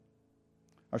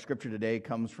Our scripture today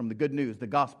comes from the good news, the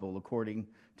gospel, according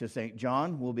to St.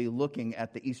 John. We'll be looking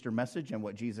at the Easter message and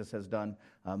what Jesus has done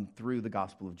through the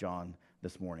gospel of John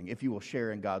this morning. If you will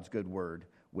share in God's good word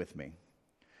with me.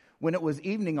 When it was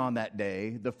evening on that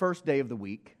day, the first day of the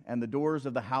week, and the doors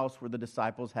of the house where the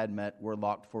disciples had met were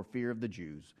locked for fear of the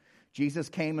Jews, Jesus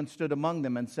came and stood among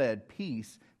them and said,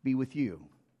 "Peace be with you."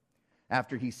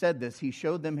 After he said this, he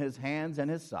showed them his hands and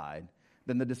his side.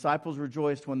 Then the disciples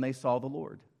rejoiced when they saw the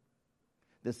Lord.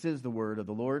 This is the word of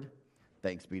the Lord.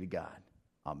 Thanks be to God.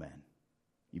 Amen.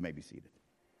 You may be seated.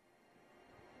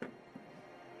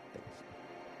 Thanks.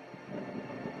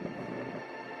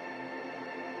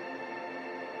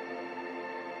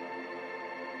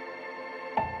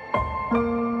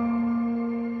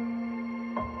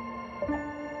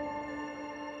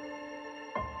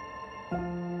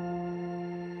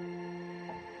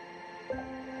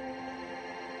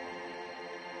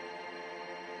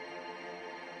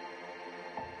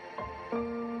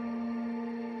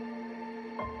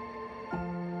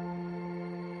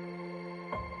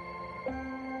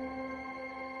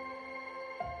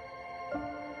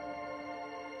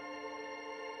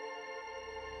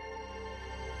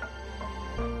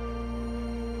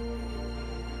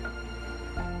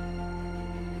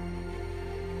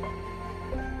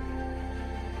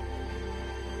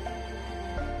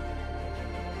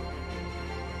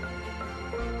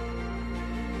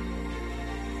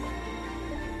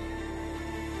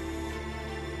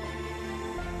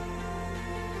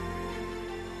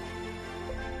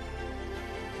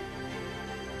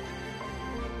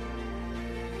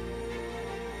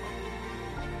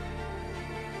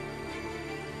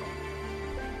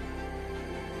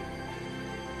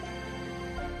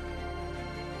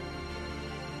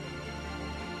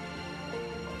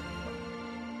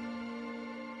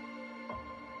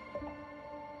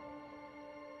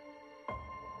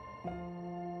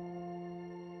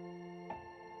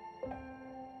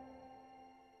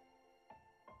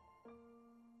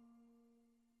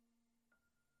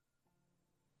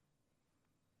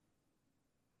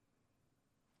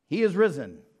 He is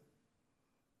risen.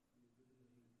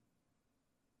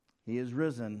 He is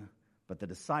risen, but the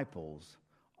disciples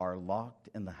are locked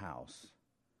in the house,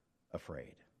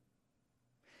 afraid.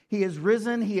 He is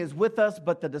risen, he is with us,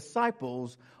 but the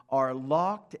disciples are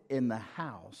locked in the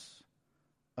house,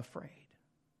 afraid.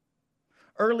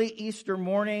 Early Easter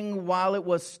morning, while it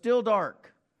was still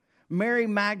dark, Mary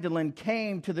Magdalene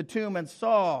came to the tomb and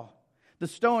saw the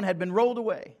stone had been rolled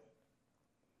away.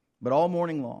 But all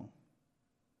morning long,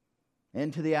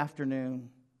 into the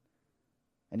afternoon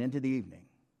and into the evening,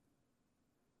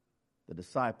 the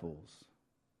disciples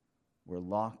were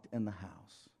locked in the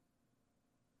house,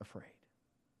 afraid.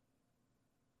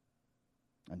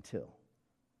 Until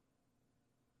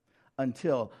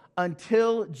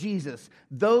Jesus.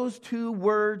 Those two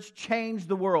words changed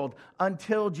the world.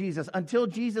 Until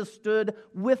Jesus stood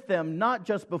with them, not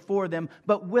just before them,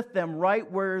 but with them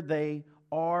right where they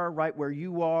are, right where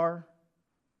you are.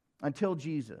 Until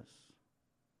Jesus.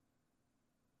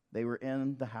 They were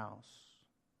in the house,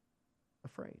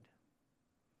 afraid.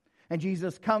 And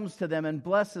Jesus comes to them and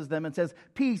blesses them and says,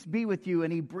 "Peace be with you,"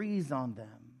 and he breathes on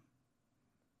them.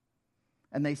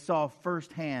 And they saw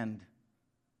firsthand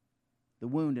the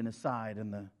wound in his side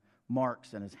and the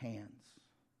marks in his hands.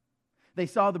 They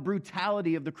saw the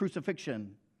brutality of the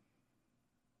crucifixion.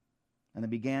 And they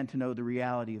began to know the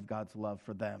reality of God's love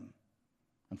for them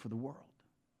and for the world.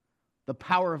 The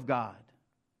power of God.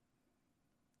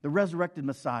 The resurrected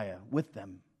Messiah with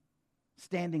them,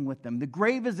 standing with them. The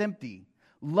grave is empty.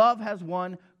 Love has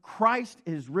won. Christ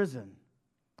is risen.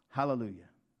 Hallelujah.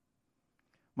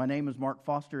 My name is Mark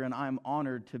Foster, and I'm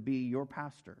honored to be your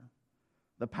pastor,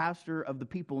 the pastor of the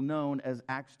people known as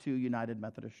Acts 2 United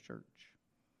Methodist Church.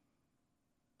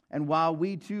 And while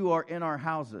we too are in our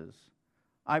houses,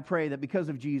 I pray that because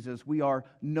of Jesus, we are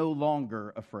no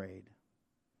longer afraid.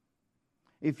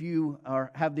 If you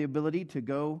have the ability to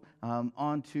go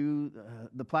onto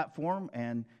the platform,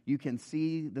 and you can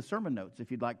see the sermon notes if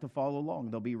you'd like to follow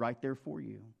along. They'll be right there for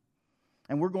you.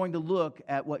 And we're going to look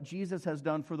at what Jesus has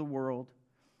done for the world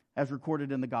as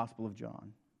recorded in the Gospel of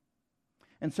John.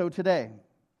 And so today,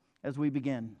 as we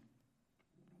begin,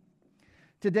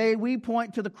 today we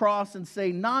point to the cross and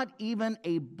say, not even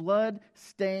a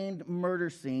blood-stained murder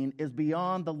scene is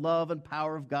beyond the love and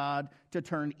power of God to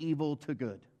turn evil to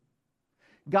good.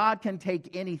 God can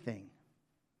take anything,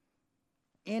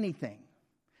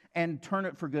 and turn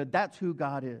it for good. That's who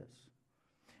God is.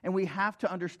 And we have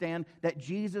to understand that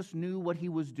Jesus knew what he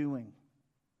was doing.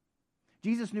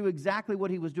 Jesus knew exactly what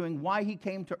he was doing, why he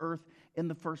came to earth in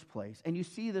the first place. And you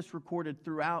see this recorded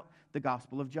throughout the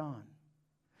Gospel of John.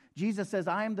 Jesus says,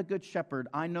 I am the good shepherd.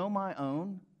 I know my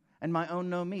own, and my own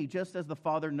know me, just as the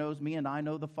Father knows me, and I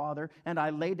know the Father, and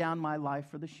I lay down my life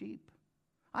for the sheep.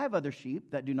 I have other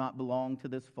sheep that do not belong to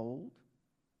this fold.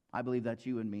 I believe that's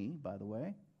you and me, by the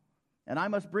way. And I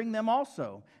must bring them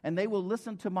also, and they will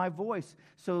listen to my voice.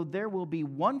 So there will be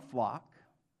one flock,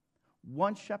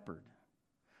 one shepherd.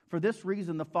 For this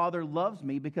reason, the Father loves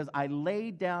me, because I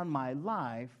lay down my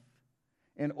life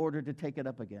in order to take it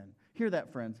up again. Hear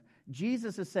that, friends.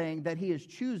 Jesus is saying that he is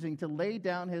choosing to lay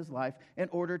down his life in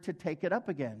order to take it up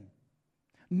again.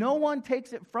 No one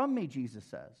takes it from me, Jesus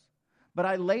says, but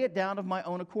I lay it down of my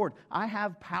own accord. I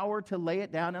have power to lay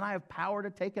it down, and I have power to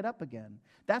take it up again.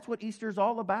 That's what Easter is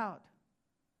all about.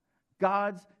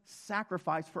 God's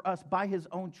sacrifice for us by his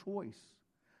own choice.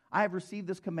 I have received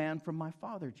this command from my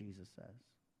Father, Jesus says.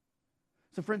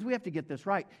 So friends, we have to get this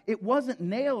right. It wasn't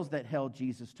nails that held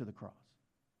Jesus to the cross.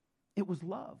 It was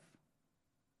love.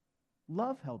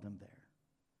 Love held him there.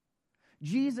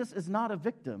 Jesus is not a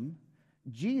victim.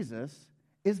 Jesus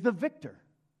is the victor.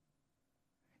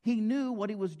 He knew what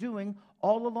he was doing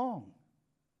all along.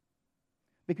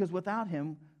 Because without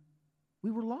him,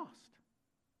 we were lost.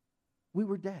 We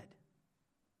were dead.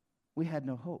 We had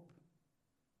no hope.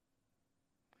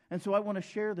 And so I want to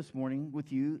share this morning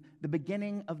with you the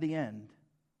beginning of the end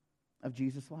of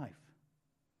Jesus' life.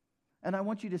 And I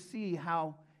want you to see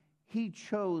how he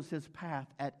chose his path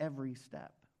at every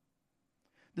step.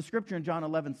 The scripture in John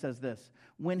 11 says this: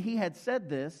 when he had said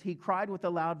this, he cried with a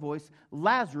loud voice,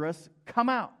 Lazarus, come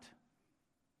out.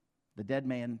 The dead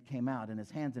man came out, and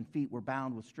his hands and feet were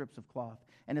bound with strips of cloth,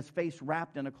 and his face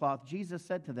wrapped in a cloth. Jesus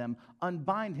said to them,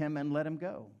 unbind him and let him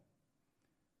go.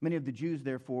 Many of the Jews,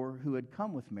 therefore, who had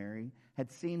come with Mary,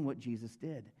 had seen what Jesus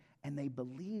did, and they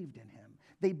believed in him.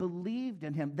 They believed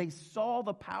in him. They saw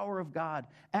the power of God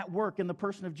at work in the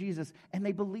person of Jesus, and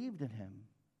they believed in him.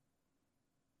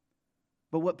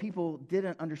 But what people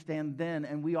didn't understand then,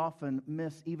 and we often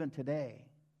miss even today,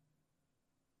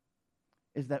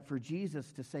 is that for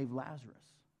Jesus to save Lazarus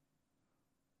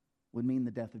would mean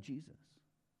the death of Jesus.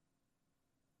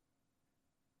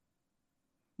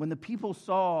 When the people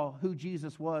saw who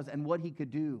Jesus was and what he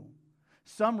could do,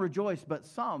 some rejoiced, but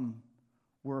some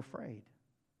were afraid.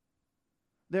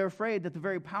 They're afraid that the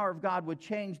very power of God would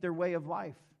change their way of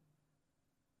life,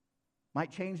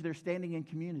 might change their standing in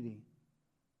community,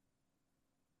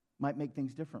 might make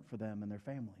things different for them and their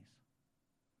families.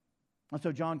 And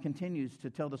so John continues to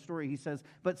tell the story. He says,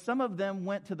 but some of them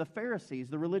went to the Pharisees,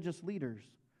 the religious leaders,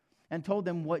 and told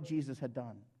them what Jesus had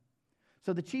done.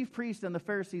 So the chief priests and the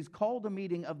Pharisees called a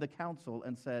meeting of the council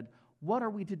and said, what are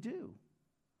we to do?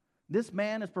 This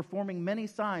man is performing many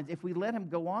signs. If we let him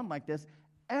go on like this,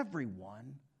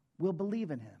 everyone will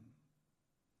believe in him.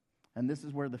 And this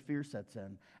is where the fear sets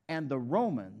in. And the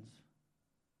Romans,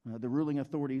 the ruling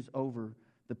authorities over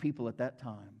the people at that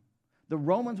time, the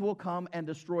Romans will come and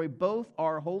destroy both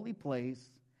our holy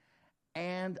place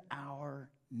and our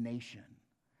nation.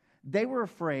 They were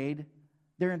afraid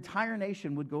their entire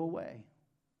nation would go away.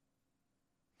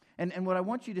 And what I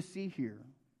want you to see here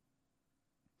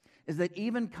is that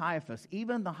even Caiaphas,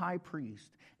 even the high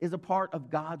priest, is a part of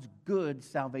God's good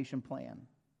salvation plan.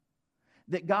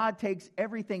 That God takes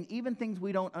everything, even things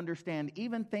we don't understand,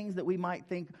 even things that we might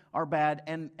think are bad,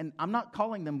 and I'm not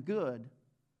calling them good,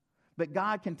 but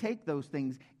God can take those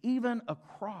things, even a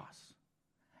cross,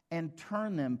 and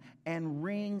turn them and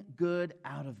wring good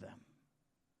out of them.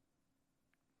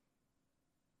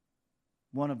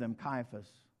 One of them, Caiaphas,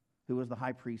 who was the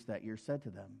high priest that year, said to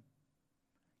them,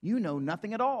 you know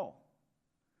nothing at all.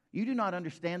 You do not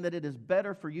understand that it is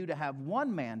better for you to have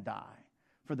one man die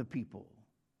for the people,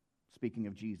 speaking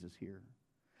of Jesus here,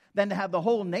 than to have the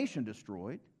whole nation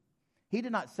destroyed. He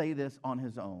did not say this on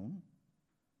his own.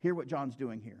 Hear what John's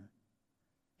doing here.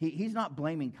 He's not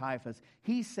blaming Caiaphas.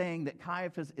 He's saying that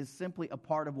Caiaphas is simply a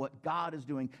part of what God is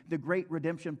doing, the great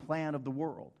redemption plan of the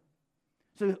world.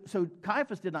 So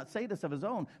Caiaphas did not say this of his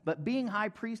own, but being high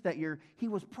priest that year, he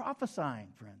was prophesying,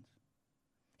 friends.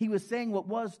 He was saying what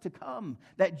was to come,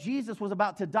 that Jesus was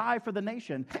about to die for the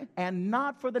nation, and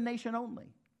not for the nation only,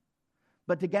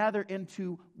 but to gather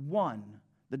into one,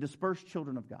 the dispersed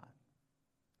children of God.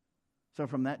 So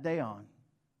from that day on,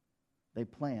 they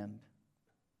planned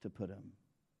to put him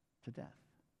to death.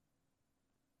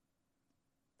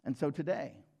 And so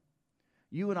today,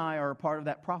 you and I are a part of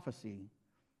that prophecy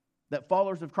that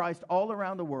followers of Christ all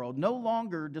around the world, no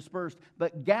longer dispersed,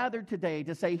 but gathered today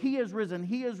to say, He is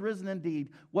risen indeed.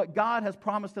 What God has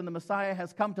promised in the Messiah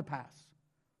has come to pass.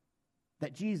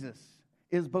 That Jesus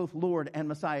is both Lord and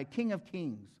Messiah, King of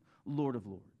kings, Lord of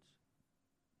lords.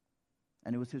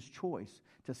 And it was His choice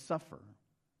to suffer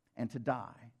and to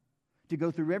die, to go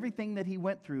through everything that he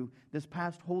went through this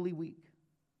past Holy Week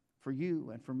for you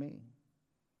and for me.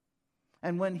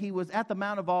 And when he was at the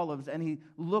Mount of Olives and he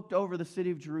looked over the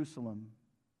city of Jerusalem,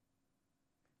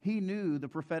 he knew the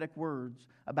prophetic words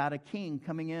about a king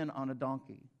coming in on a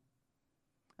donkey.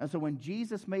 And so when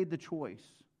Jesus made the choice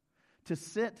to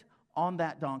sit on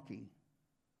that donkey,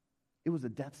 it was a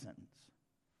death sentence.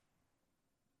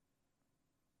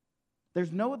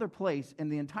 There's no other place in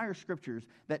the entire scriptures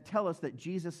that tell us that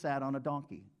Jesus sat on a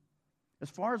donkey. As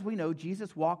far as we know,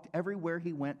 Jesus walked everywhere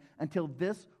he went until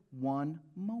this one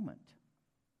moment.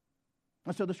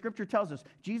 And so the scripture tells us,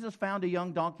 Jesus found a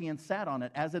young donkey and sat on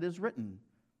it, as it is written,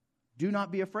 "Do not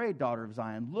be afraid, daughter of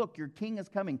Zion. Look, your king is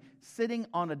coming, sitting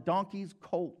on a donkey's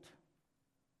colt."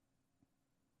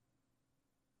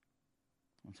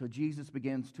 And so Jesus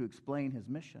begins to explain his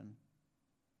mission,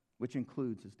 which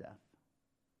includes his death.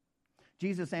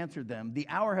 Jesus answered them, "The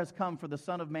hour has come for the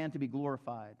Son of Man to be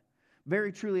glorified.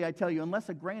 Very truly, I tell you, unless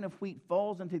a grain of wheat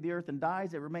falls into the earth and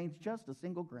dies, it remains just a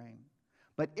single grain.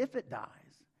 But if it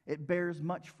dies, it bears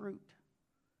much fruit.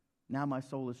 Now my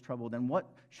soul is troubled, and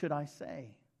what should I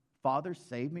say? Father,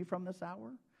 save me from this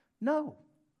hour? No.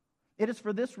 It is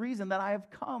for this reason that I have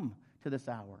come to this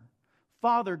hour.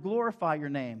 Father, glorify your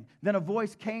name." Then a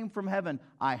voice came from heaven,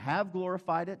 "I have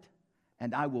glorified it,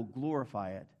 and I will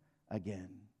glorify it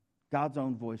again." God's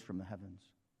own voice from the heavens.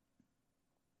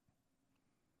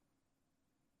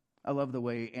 I love the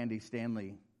way Andy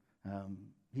Stanley,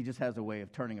 he just has a way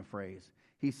of turning a phrase.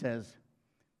 He says,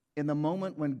 in the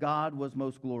moment when God was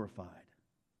most glorified,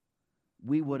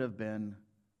 we would have been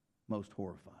most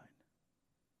horrified.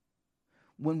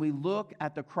 When we look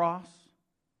at the cross,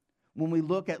 when we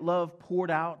look at love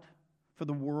poured out for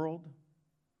the world,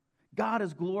 God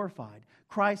is glorified.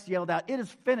 Christ yelled out, "It is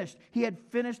finished." He had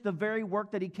finished the very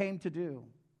work that he came to do.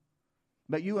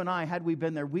 But you and I, had we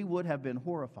been there, we would have been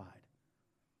horrified.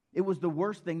 It was the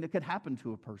worst thing that could happen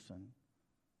to a person.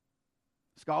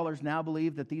 Scholars now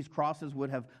believe that these crosses would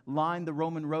have lined the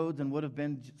Roman roads and would have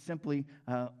been simply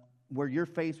where your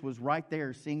face was right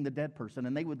there seeing the dead person.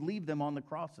 And they would leave them on the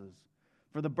crosses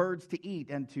for the birds to eat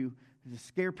and to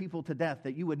scare people to death,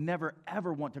 that you would never,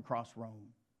 ever want to cross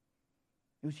Rome.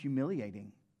 It was humiliating.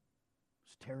 It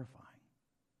was terrifying.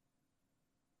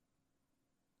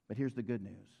 But here's the good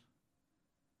news.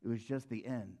 It was just the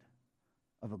end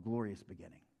of a glorious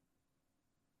beginning.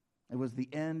 It was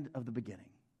the end of the beginning.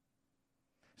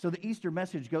 So the Easter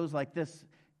message goes like this.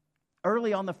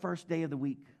 Early on the first day of the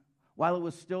week, while it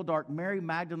was still dark, Mary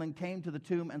Magdalene came to the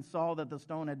tomb and saw that the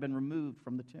stone had been removed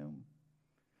from the tomb.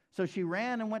 So she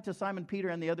ran and went to Simon Peter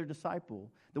and the other disciple,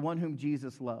 the one whom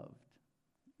Jesus loved.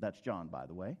 That's John, by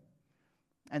the way.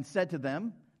 And said to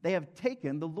them, "They have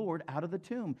taken the Lord out of the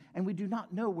tomb, and we do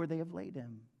not know where they have laid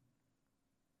him."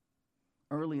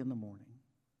 Early in the morning,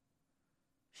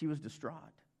 she was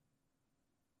distraught.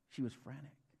 She was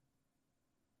frantic.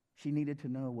 She needed to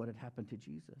know what had happened to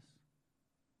Jesus.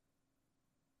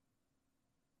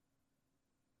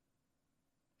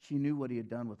 She knew what he had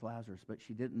done with Lazarus, but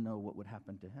she didn't know what would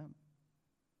happen to him.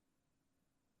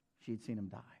 She had seen him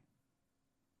die.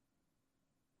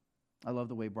 I love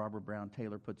the way Barbara Brown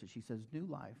Taylor puts it. She says, new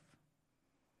life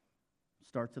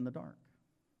starts in the dark.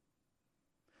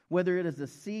 Whether it is a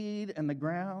seed in the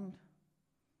ground,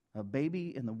 a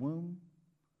baby in the womb,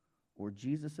 or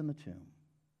Jesus in the tomb,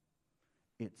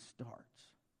 it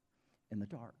starts in the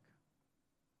dark.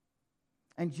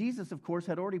 And Jesus, of course,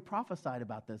 had already prophesied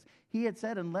about this. He had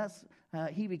said unless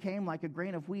he became like a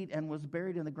grain of wheat and was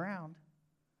buried in the ground,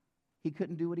 he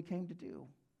couldn't do what he came to do.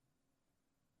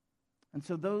 And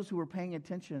so those who were paying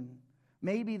attention,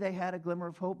 maybe they had a glimmer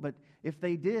of hope, but if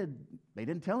they did, they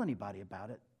didn't tell anybody about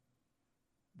it.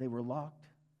 They were locked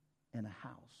in a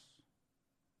house,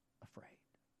 afraid.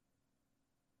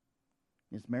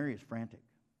 Miss Mary is frantic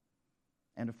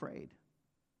and afraid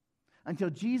until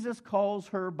Jesus calls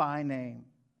her by name.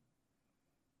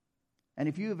 And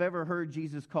if you have ever heard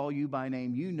Jesus call you by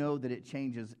name, you know that it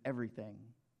changes everything.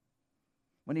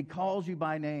 When he calls you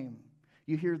by name,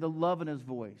 you hear the love in his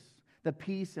voice, the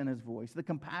peace in his voice, the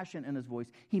compassion in his voice.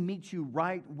 He meets you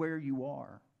right where you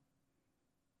are,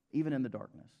 even in the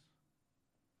darkness,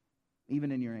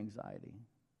 even in your anxiety,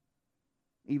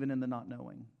 even in the not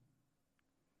knowing.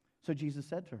 So Jesus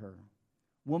said to her,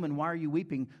 "Woman, why are you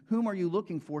weeping? Whom are you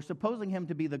looking for?" Supposing him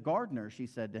to be the gardener, she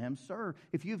said to him, "Sir,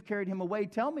 if you've carried him away,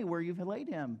 tell me where you've laid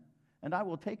him, and I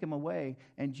will take him away."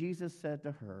 And Jesus said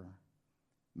to her,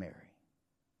 "Mary."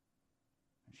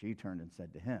 And she turned and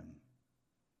said to him,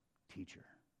 "Teacher."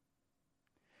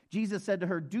 Jesus said to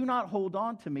her, "Do not hold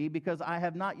on to me, because I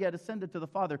have not yet ascended to the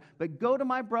Father. But go to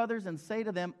my brothers and say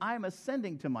to them, I am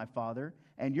ascending to my Father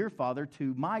and your Father,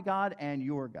 to my God and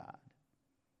your God."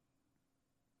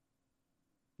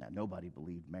 Now, nobody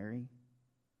believed Mary.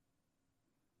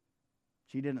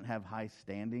 She didn't have high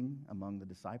standing among the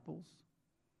disciples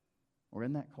or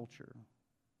in that culture.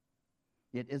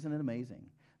 Yet, isn't it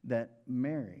amazing that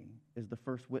Mary is the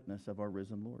first witness of our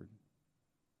risen Lord?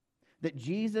 That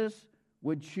Jesus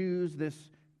would choose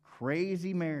this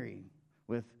crazy Mary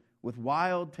with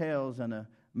wild tales and a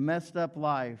messed up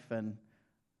life, and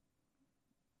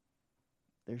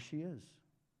there she is,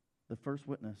 the first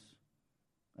witness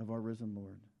of our risen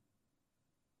Lord.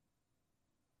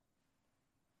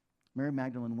 Mary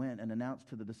Magdalene went and announced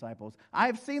to the disciples, "I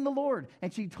have seen the Lord,"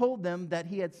 and she told them that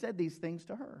he had said these things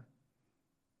to her.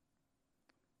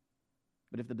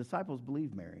 But if the disciples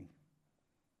believed Mary,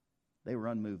 they were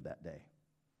unmoved that day.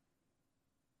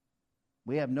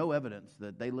 We have no evidence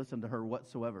that they listened to her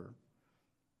whatsoever.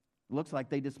 It looks like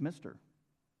they dismissed her.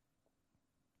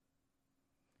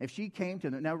 If she came to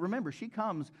them, now remember, she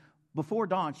comes before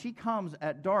dawn. She comes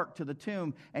at dark to the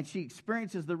tomb, and she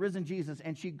experiences the risen Jesus,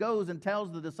 and she goes and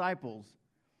tells the disciples.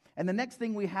 And the next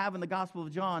thing we have in the Gospel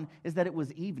of John is that it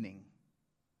was evening.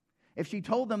 If she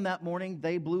told them that morning,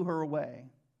 they blew her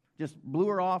away. Just blew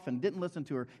her off and didn't listen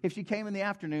to her. If she came in the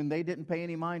afternoon, they didn't pay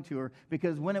any mind to her,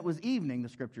 because when it was evening, the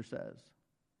Scripture says,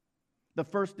 the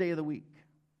first day of the week,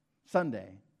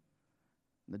 Sunday,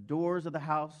 the doors of the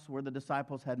house where the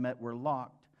disciples had met were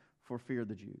locked for fear of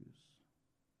the Jews.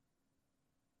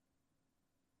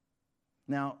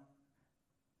 Now,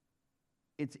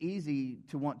 it's easy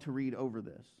to want to read over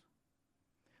this.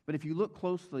 But if you look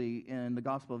closely in the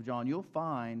Gospel of John, you'll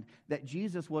find that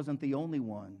Jesus wasn't the only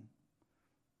one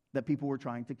that people were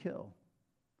trying to kill.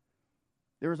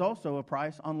 There was also a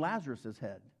price on Lazarus'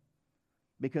 head,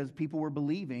 because people were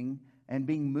believing and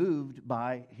being moved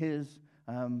by his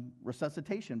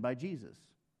resuscitation by Jesus.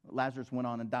 Lazarus went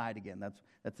on and died again.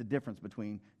 That's the difference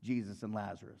between Jesus and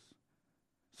Lazarus.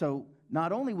 So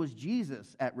not only was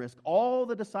Jesus at risk, all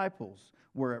the disciples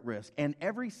were at risk. And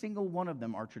every single one of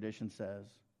them, our tradition says,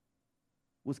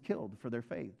 was killed for their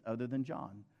faith, other than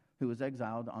John, who was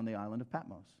exiled on the island of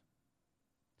Patmos.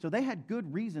 So they had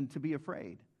good reason to be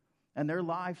afraid. And their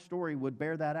life story would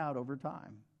bear that out over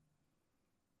time.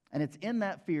 And it's in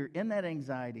that fear, in that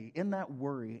anxiety, in that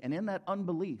worry, and in that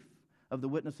unbelief of the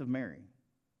witness of Mary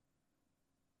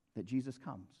that Jesus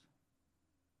comes.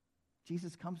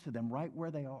 Jesus comes to them right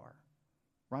where they are,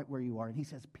 right where you are. And he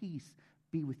says, "Peace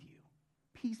be with you.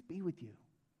 Peace be with you."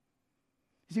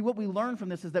 You see, what we learn from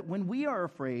this is that when we are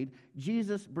afraid,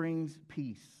 Jesus brings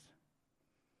peace.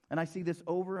 And I see this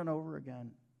over and over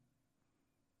again.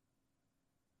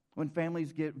 When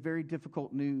families get very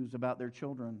difficult news about their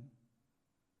children,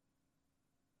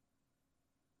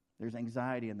 there's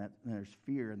anxiety and there's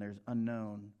fear and there's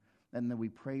unknown. And then we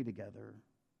pray together.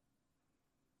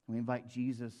 We invite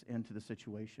Jesus into the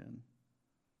situation.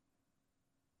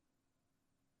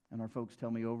 And our folks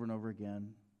tell me over and over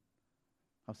again,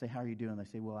 I'll say, "How are you doing?" They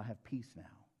say, "Well, I have peace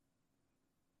now.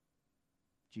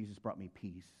 Jesus brought me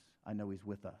peace. I know he's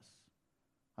with us.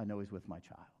 I know he's with my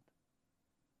child,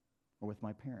 or with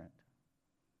my parent,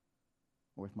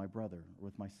 or with my brother, or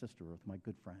with my sister, or with my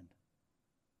good friend.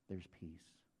 There's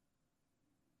peace."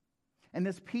 And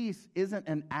this peace isn't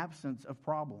an absence of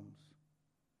problems.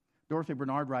 Dorothy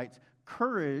Bernard writes,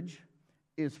 "Courage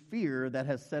is fear that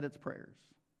has said its prayers."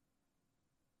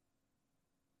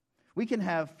 We can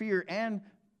have fear and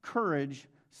courage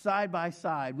side by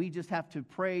side. We just have to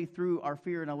pray through our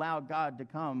fear and allow God to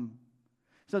come,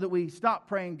 so that we stop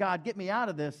praying, "God, get me out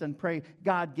of this," and pray,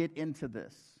 "God, get into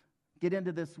this. Get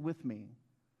into this with me.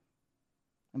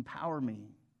 Empower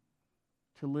me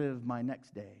to live my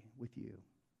next day with you."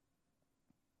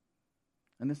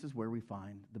 And this is where we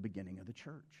find the beginning of the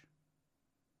church.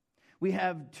 We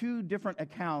have two different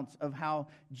accounts of how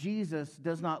Jesus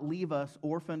does not leave us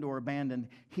orphaned or abandoned.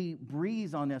 He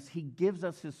breathes on us. He gives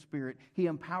us his Spirit. He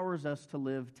empowers us to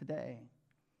live today.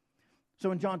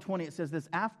 So in John 20, it says this: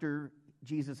 after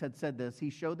Jesus had said this,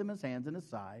 he showed them his hands and his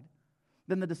side.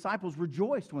 Then the disciples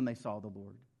rejoiced when they saw the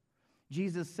Lord.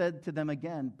 Jesus said to them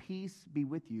again, "Peace be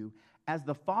with you. As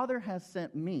the Father has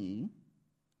sent me,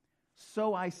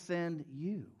 so I send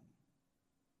you."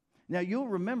 Now, you'll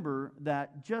remember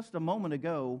that just a moment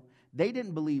ago, they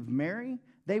didn't believe Mary.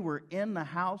 They were in the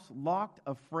house, locked,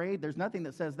 afraid. There's nothing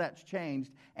that says that's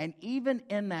changed. And even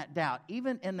in that doubt,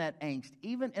 even in that angst,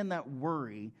 even in that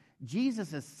worry,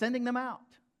 Jesus is sending them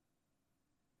out.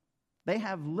 They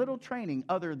have little training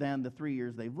other than the 3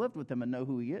 years they've lived with him and know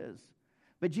who he is.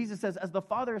 But Jesus says, "As the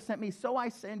Father has sent me, so I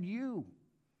send you."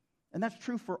 And that's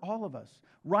true for all of us.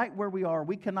 Right where we are,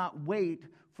 we cannot wait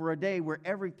for a day where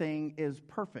everything is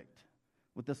perfect,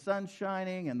 with the sun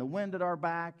shining and the wind at our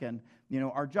back, and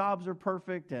our jobs are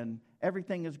perfect and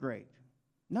everything is great.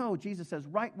 No, Jesus says,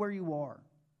 right where you are,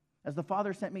 as the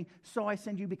Father sent me, so I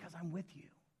send you, because I'm with you.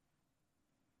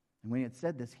 And when he had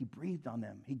said this, he breathed on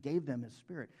them. He gave them his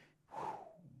Spirit.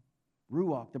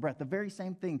 Ruach, the breath, the very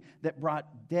same thing that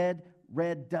brought dead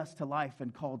red dust to life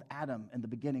and called Adam in the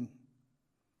beginning.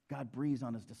 God breathes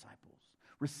on his disciples.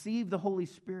 Receive the Holy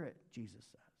Spirit, Jesus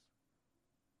says.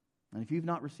 And if you've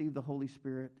not received the Holy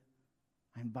Spirit,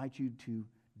 I invite you to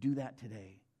do that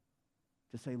today.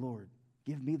 To say, Lord,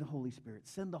 give me the Holy Spirit.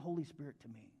 Send the Holy Spirit to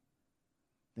me,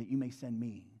 that you may send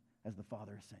me as the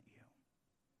Father has sent you.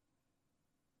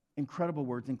 Incredible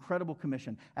words, incredible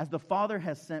commission. As the Father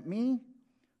has sent me,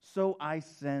 so I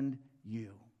send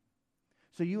you.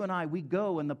 So you and I, we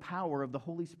go in the power of the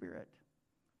Holy Spirit.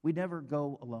 We never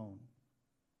go alone.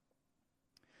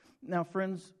 Now,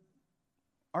 friends,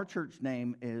 our church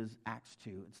name is Acts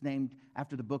 2. It's named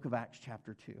after the book of Acts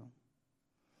chapter 2.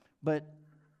 But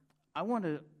I want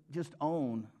to just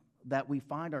own that we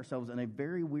find ourselves in a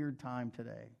very weird time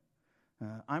today.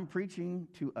 I'm preaching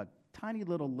to a tiny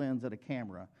little lens at a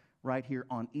camera right here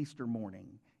on Easter morning.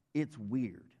 It's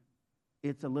weird.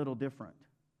 It's a little different.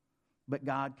 But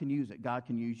God can use it. God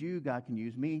can use you. God can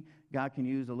use me. God can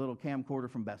use a little camcorder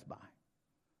from Best Buy.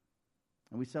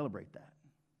 And we celebrate that.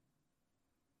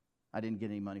 I didn't get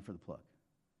any money for the plug.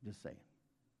 Just saying.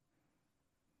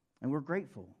 And we're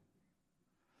grateful.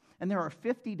 And there are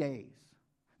 50 days.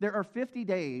 There are 50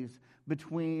 days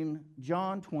between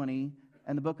John 20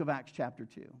 and the book of Acts chapter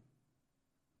 2.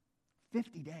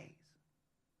 50 days.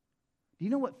 Do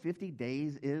you know what 50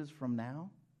 days is from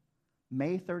now?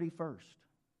 May 31st.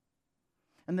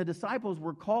 And the disciples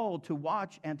were called to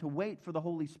watch and to wait for the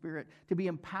Holy Spirit, to be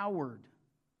empowered,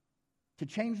 to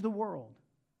change the world.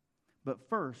 But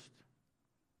first,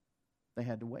 they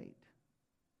had to wait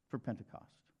for Pentecost,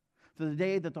 for the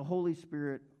day that the Holy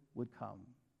Spirit would come.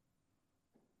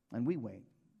 And we wait.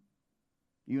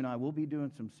 You and I will be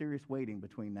doing some serious waiting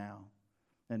between now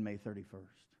and May 31st.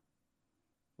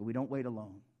 But we don't wait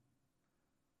alone.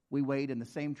 We wait in the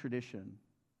same tradition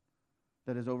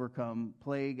that has overcome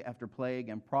plague after plague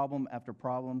and problem after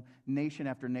problem, nation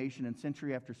after nation, and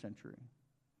century after century.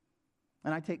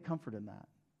 And I take comfort in that.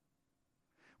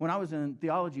 When I was in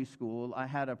theology school, I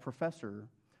had a professor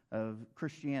of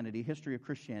Christianity, history of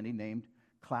Christianity, named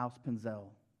Klaus Penzel.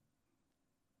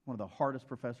 One of the hardest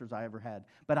professors I ever had.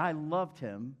 But I loved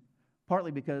him,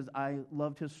 partly because I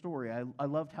loved his story. I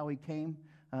loved how he came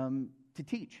to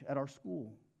teach at our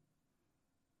school.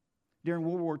 During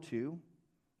World War II,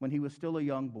 when he was still a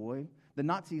young boy, the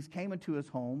Nazis came into his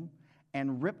home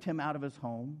and ripped him out of his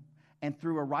home and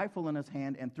threw a rifle in his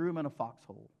hand and threw him in a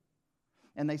foxhole.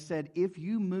 And they said, if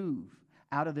you move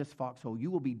out of this foxhole, you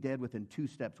will be dead within 2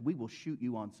 steps. We will shoot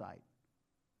you on sight.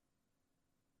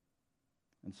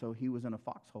 And so he was in a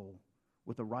foxhole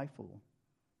with a rifle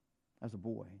as a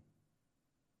boy,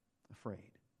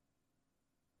 afraid,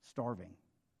 starving,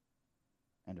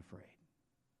 and afraid.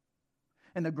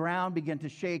 And the ground began to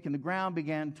shake and the ground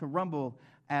began to rumble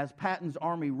as Patton's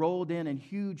army rolled in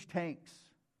huge tanks.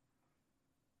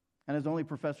 And as only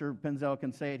Professor Penzel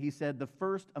can say it, he said the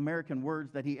first American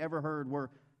words that he ever heard were,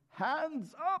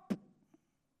 "Hands up!"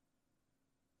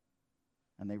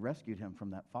 And they rescued him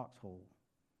from that foxhole.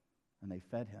 And they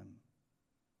fed him.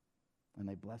 And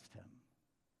they blessed him.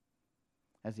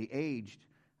 As he aged,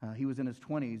 he was in his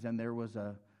 20s, and there was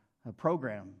a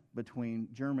program between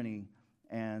Germany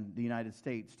and the United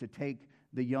States to take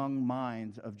the young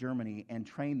minds of Germany and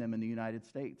train them in the United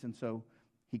States. And so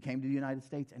he came to the United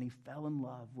States, and he fell in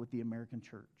love with the American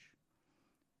church.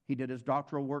 He did his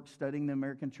doctoral work studying the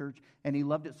American church, and he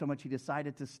loved it so much he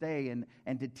decided to stay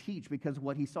and to teach, because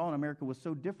what he saw in America was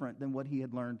so different than what he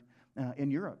had learned in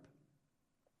Europe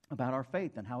about our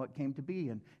faith and how it came to be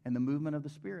and the movement of the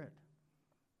Spirit.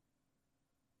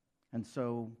 And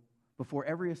so before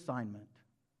every assignment,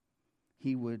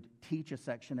 he would teach a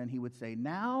section and he would say,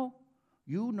 now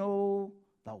you know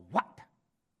the what.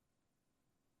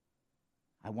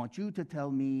 I want you to tell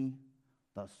me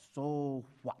the so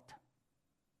what.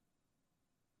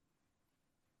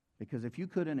 Because if you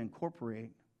couldn't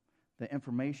incorporate the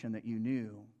information that you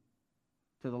knew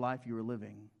to the life you were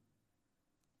living,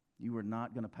 you were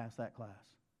not going to pass that class.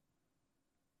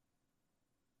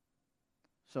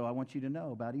 So I want you to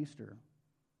know about Easter.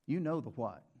 You know the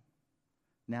what.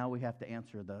 Now we have to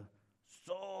answer the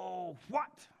so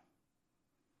what.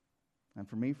 And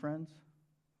for me, friends,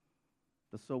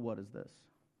 the so what is this.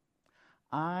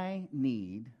 I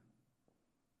need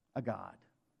a God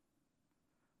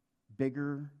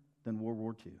bigger than World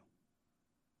War II.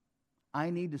 I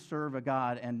need to serve a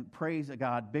God and praise a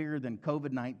God bigger than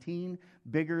COVID-19,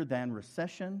 bigger than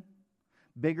recession,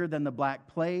 bigger than the Black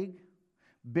Plague,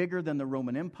 bigger than the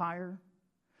Roman Empire,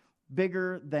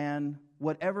 bigger than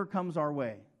whatever comes our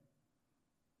way.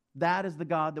 That is the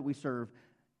God that we serve.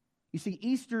 You see,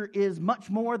 Easter is much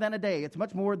more than a day. It's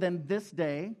much more than this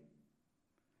day.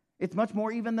 It's much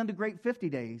more even than the Great 50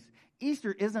 Days.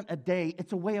 Easter isn't a day,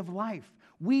 it's a way of life.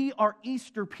 We are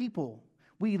Easter people.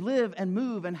 We live and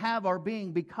move and have our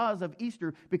being because of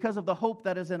Easter, because of the hope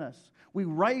that is in us. We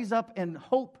rise up in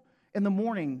hope in the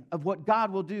morning of what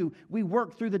God will do. We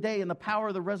work through the day in the power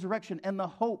of the resurrection and the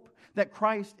hope that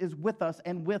Christ is with us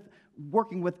and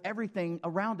working with everything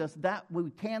around us that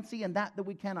we can see and that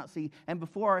we cannot see. And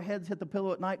before our heads hit the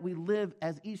pillow at night, we live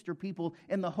as Easter people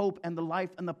in the hope and the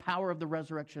life and the power of the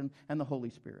resurrection and the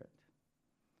Holy Spirit.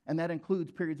 And that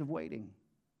includes periods of waiting.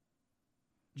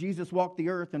 Jesus walked the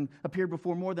earth and appeared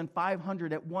before more than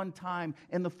 500 at one time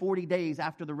in the 40 days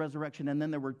after the resurrection. And then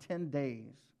there were 10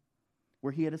 days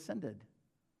where he had ascended.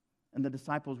 And the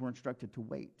disciples were instructed to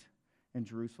wait in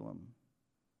Jerusalem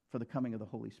for the coming of the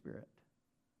Holy Spirit.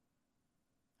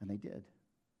 And they did.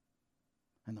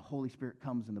 And the Holy Spirit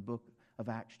comes in the book of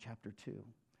Acts chapter 2.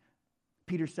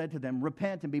 Peter said to them,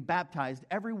 "Repent and be baptized,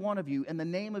 every one of you, in the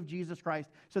name of Jesus Christ,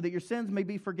 so that your sins may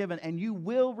be forgiven, and you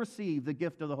will receive the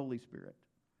gift of the Holy Spirit.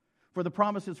 For the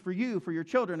promise is for you, for your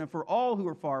children, and for all who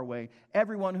are far away,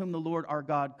 everyone whom the Lord our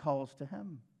God calls to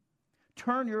him."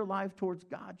 Turn your life towards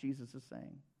God, Jesus is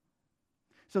saying.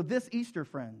 So this Easter,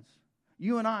 friends,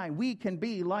 you and I, we can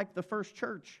be like the first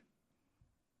church.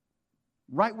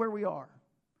 Right where we are.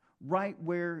 Right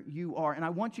where you are. And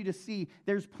I want you to see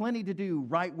there's plenty to do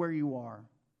right where you are.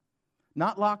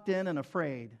 Not locked in and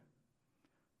afraid,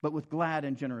 but with glad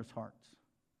and generous hearts.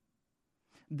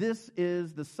 This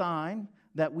is the sign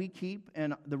that we keep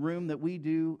in the room that we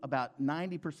do about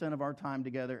 90% of our time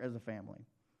together as a family.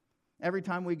 Every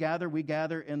time we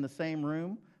gather in the same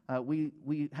room.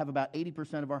 We have about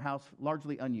 80% of our house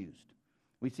largely unused.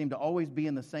 We seem to always be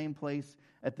in the same place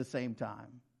at the same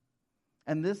time.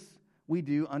 And this we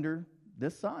do under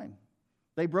this sign.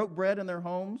 They broke bread in their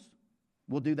homes.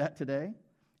 We'll do that today.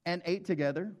 And ate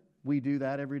together. We do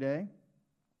that every day.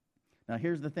 Now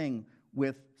here's the thing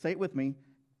say it with me,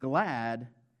 glad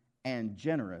and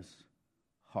generous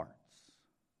hearts.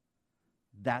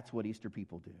 That's what Easter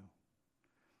people do.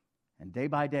 And day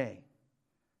by day,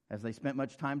 as they spent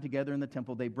much time together in the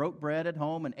temple, they broke bread at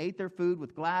home and ate their food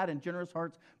with glad and generous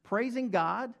hearts, praising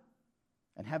God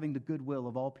and having the goodwill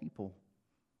of all people.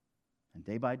 And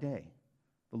day by day,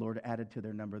 the Lord added to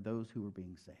their number those who were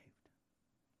being saved.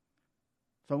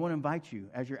 So I want to invite you,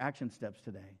 as your action steps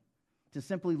today, to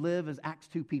simply live as Acts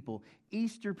 2 people,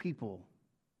 Easter people.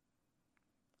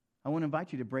 I want to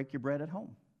invite you to break your bread at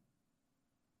home,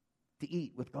 to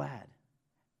eat with glad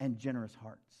and generous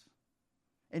hearts.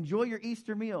 Enjoy your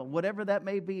Easter meal, whatever that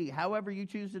may be, however you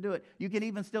choose to do it. You can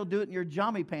even still do it in your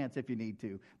jammy pants if you need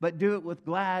to, but do it with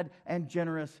glad and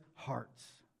generous hearts.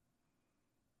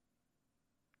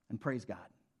 And praise God.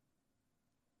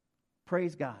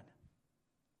 Praise God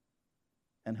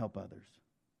and help others.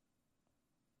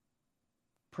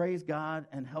 Praise God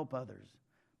and help others.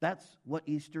 That's what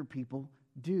Easter people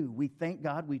do. We thank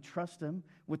God, we trust Him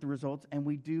with the results, and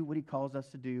we do what He calls us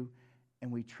to do, and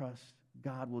we trust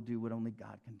God will do what only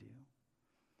God can do.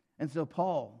 And so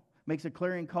Paul makes a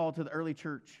clarion call to the early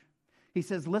church. He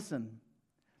says, "Listen,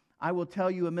 I will tell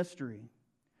you a mystery.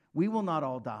 We will not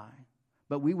all die,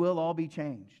 but we will all be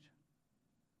changed."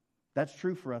 That's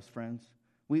true for us, friends.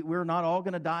 We're not all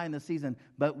going to die in this season,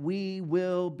 but we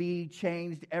will be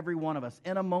changed, every one of us,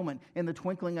 in a moment, in the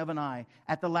twinkling of an eye,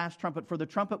 at the last trumpet. For the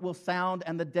trumpet will sound,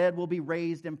 and the dead will be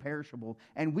raised imperishable,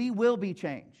 and we will be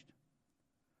changed.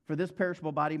 For this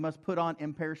perishable body must put on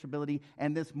imperishability,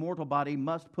 and this mortal body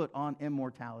must put on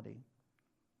immortality.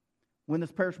 When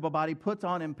this perishable body puts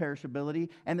on imperishability,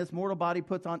 and this mortal body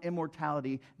puts on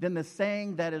immortality, then the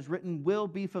saying that is written will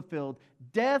be fulfilled.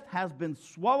 Death has been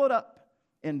swallowed up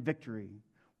in victory.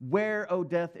 Where, O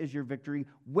death, is your victory?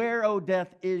 Where, O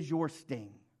death, is your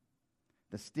sting?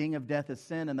 The sting of death is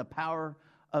sin, and the power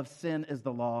of sin is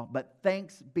the law. But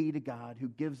thanks be to God who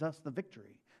gives us the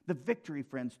victory. The victory,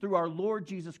 friends, through our Lord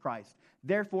Jesus Christ.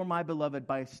 Therefore, my beloved,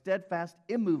 by steadfast,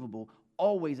 immovable,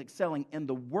 always excelling in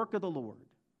the work of the Lord.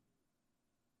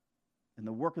 In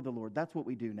the work of the Lord. That's what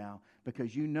we do now,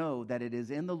 because you know that it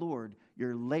is in the Lord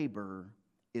your labor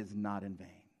is not in vain.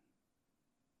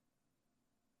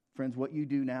 Friends, what you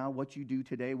do now, what you do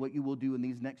today, what you will do in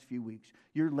these next few weeks,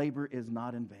 your labor is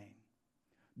not in vain.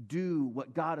 do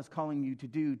what God is calling you to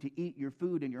do, to eat your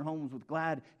food in your homes with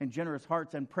glad and generous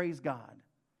hearts and praise God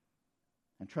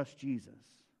and trust Jesus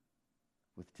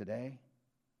with today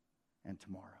and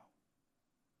tomorrow.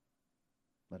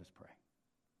 Let us pray.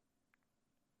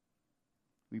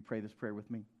 Will you pray this prayer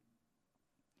with me?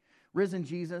 Risen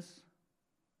Jesus,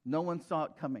 no one saw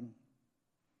it coming,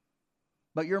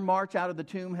 but your march out of the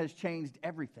tomb has changed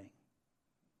everything.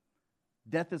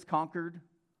 Death is conquered,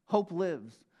 hope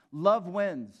lives, love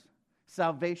wins,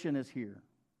 salvation is here.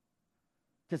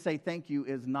 To say thank you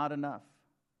is not enough,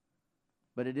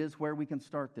 but it is where we can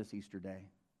start this Easter day.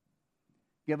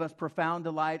 Give us profound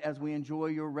delight as we enjoy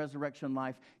your resurrection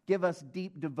life. Give us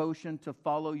deep devotion to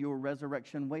follow your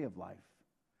resurrection way of life.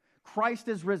 Christ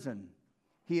is risen.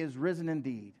 He is risen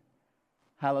indeed.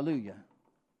 Hallelujah.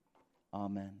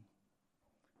 Amen.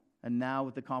 And now,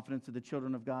 with the confidence of the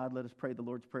children of God, let us pray the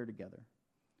Lord's Prayer together.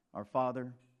 Our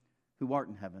Father, who art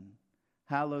in heaven,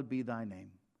 hallowed be thy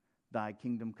name. Thy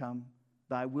kingdom come,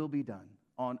 thy will be done,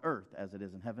 on earth as it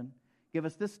is in heaven. Give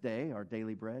us this day our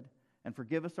daily bread, and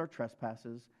forgive us our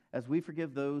trespasses, as we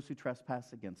forgive those who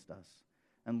trespass against us.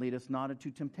 And lead us not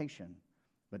into temptation,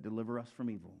 but deliver us from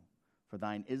evil. For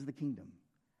thine is the kingdom,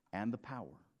 and the power,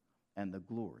 and the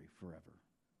glory forever.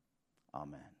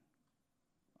 Amen.